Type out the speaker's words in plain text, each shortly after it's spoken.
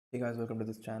Hey guys, welcome to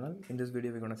this channel. In this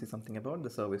video, we're going to see something about the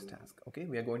service task. Okay,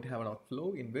 we are going to have an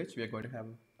outflow in which we are going to have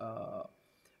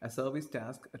a service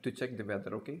task to check the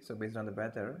weather. Okay, so based on the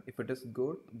weather, if it is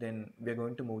good, then we are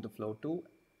going to move the flow to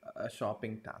a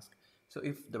shopping task. So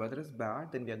if the weather is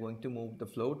bad, then we are going to move the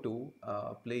flow to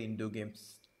play indoor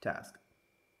games task.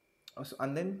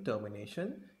 And then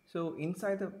termination. So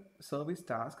inside the service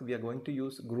task, we are going to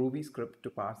use Groovy Script to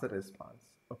pass the response.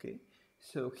 Okay.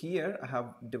 So here I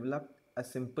have developed a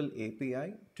simple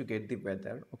API to get the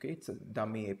weather. Okay. It's a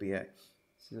dummy API.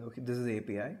 So this is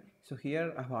API. So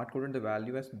here I have hard-coded the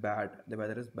value as bad. The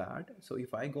weather is bad. So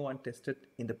if I go and test it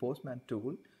in the Postman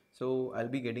tool, so I'll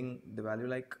be getting the value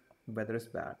like weather is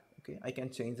bad. Okay. I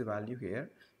can change the value here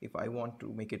if I want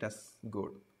to make it as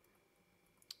good.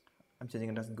 I'm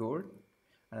changing it as good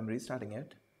and I'm restarting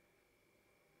it.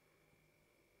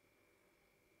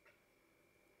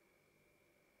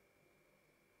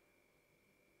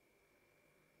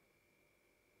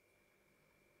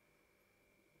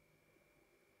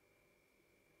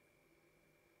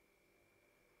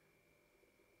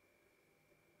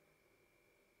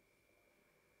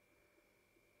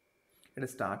 It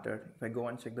is started. If I go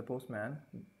and check the Postman,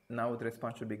 now the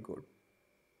response should be good.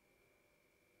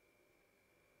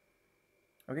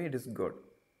 Okay, it is good.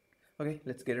 Okay,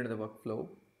 let's get into the workflow.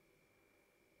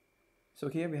 So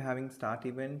here we're having start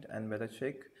event and weather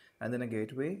check and then a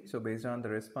gateway. So based on the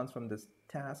response from this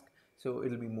task, so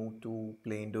it'll be moved to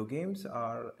play indoor games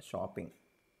or shopping.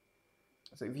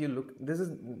 So if you look, this is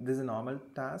a normal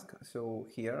task. So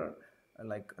here,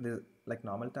 like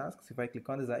normal tasks, if I click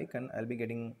on this icon, I'll be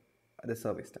getting the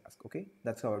service task. Okay,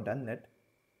 that's how I've done it.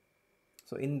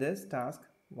 So in this task,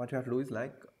 what you have to do is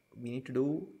like we need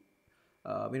to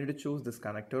choose this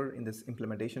connector in this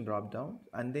implementation drop down,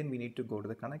 and then we need to go to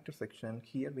the connector section.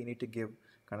 Here we need to give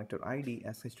connector ID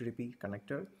as HTTP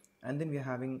connector, and then we are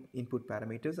having input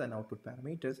parameters and output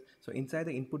parameters. So inside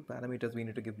the input parameters, we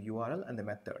need to give URL and the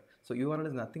method. So URL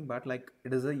is nothing but like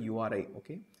it is a URI.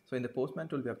 Okay, so in the Postman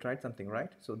tool, we have tried something,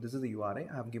 right? So this is the URI.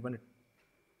 I have given it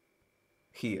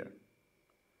here.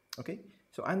 Okay,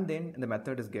 so and then the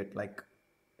method is get. Like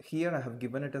here I have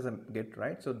given it as a get,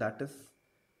 right? So that is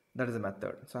a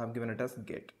method. So I have given it as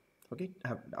get. Okay,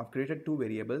 I've created two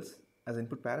variables as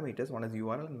input parameters. One is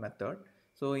URL and method.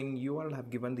 So in URL I have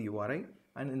given the URI,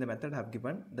 and in the method I have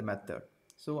given the method.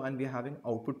 So and we are having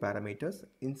output parameters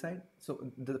inside.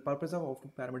 So the purpose of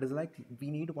output parameters is like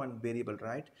we need one variable,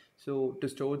 right? So to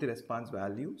store the response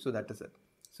value. So that is it.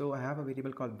 So I have a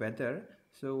variable called weather.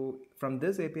 So from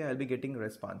this API I'll be getting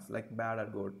response like bad or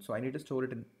good. So I need to store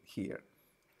it in here.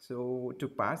 So to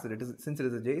pass it, since it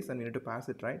is a JSON, we need to pass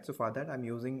it, right? So for that I'm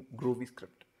using Groovy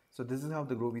Script. So this is how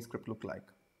the Groovy Script look like.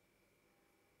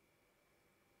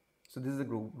 So this is a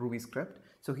Groovy Script.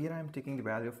 So here I am taking the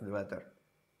value of the weather.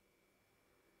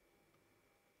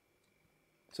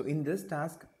 So in this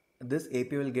task, this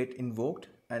API will get invoked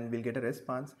and we'll get a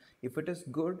response. If it is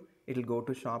good, it'll go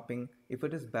to shopping. If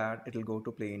it is bad, it'll go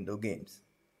to play indoor games.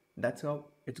 That's how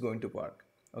it's going to work.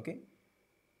 Okay.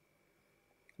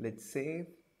 Let's save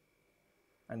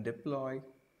and deploy.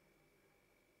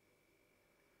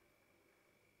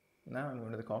 Now I'm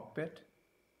going to the cockpit.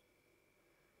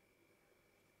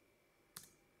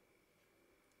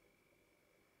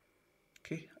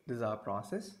 Okay, this is our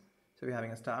process. So we're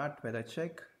having a start weather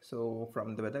check. So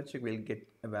from the weather check, we'll get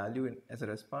a value as a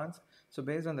response. So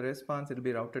based on the response, it'll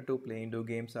be routed to play indoor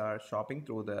games or shopping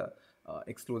through the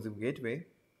exclusive gateway.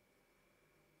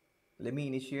 Let me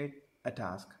initiate a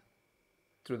task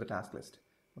through the task list.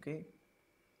 Okay,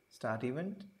 start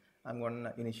event. I'm going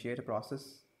to initiate a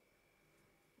process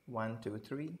 1, 2,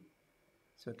 3.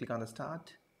 So click on the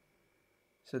start.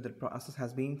 So the process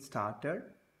has been started.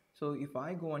 So if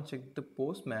I go and check the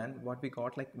Postman, what we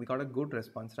got, like we got a good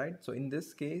response, right? So in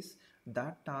this case,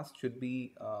 that task should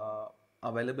be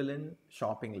available in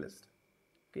shopping list.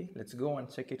 Okay, let's go and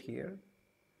check it here.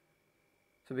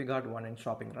 So we got one in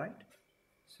shopping, right?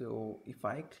 So if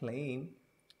I claim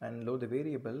and load the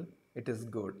variable, it is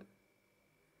good.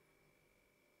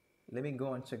 Let me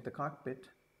go and check the cockpit.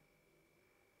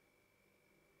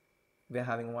 We're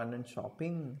having one in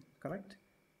shopping, correct?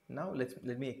 Now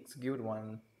let me execute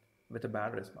one with a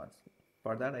bad response.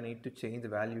 For that I need to change the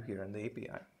value here in the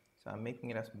API. So I'm making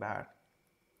it as bad.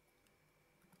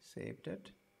 Saved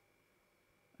it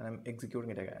and I'm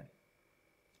executing it again.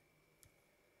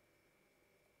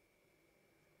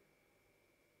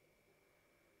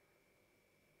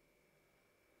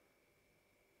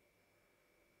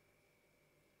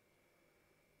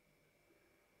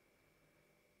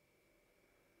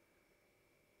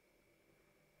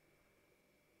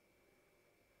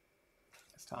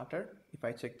 started. If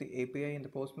I check the API in the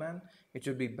Postman, it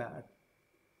should be bad.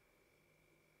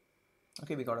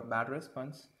 Okay, we got a bad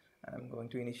response. I'm going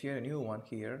to initiate a new one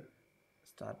here.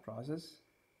 Start process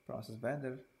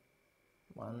weather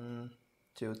 1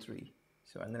 2 3.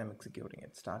 So and then I'm executing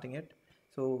it, starting it.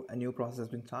 So a new process has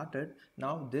been started.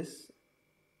 Now this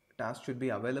task should be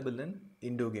available in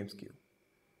indoor games queue.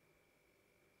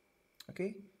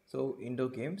 Okay, so indoor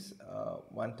games,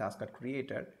 one task got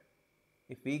created.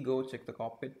 If we go check the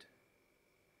cockpit,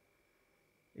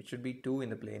 it should be 2 in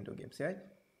the play indoor games, right?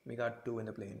 We got 2 in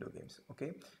the play indoor games.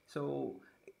 Okay, so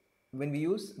when we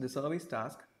use the service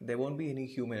task, there won't be any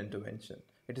human intervention.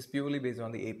 It is purely based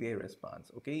on the API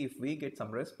response. Okay, if we get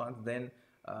some response, then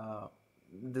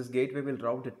this gateway will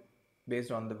route it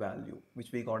based on the value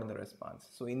which we got in the response.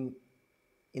 So in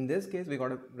this case, we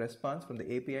got a response from the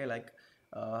API. Like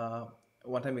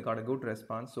one time we got a good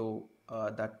response, so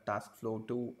that task flowed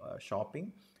to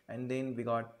shopping, and then we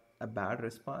got a bad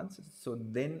response, so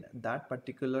then that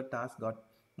particular task got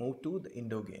moved to the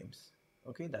indoor games.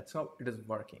 Okay, that's how it is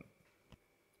working.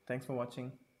 Thanks for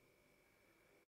watching.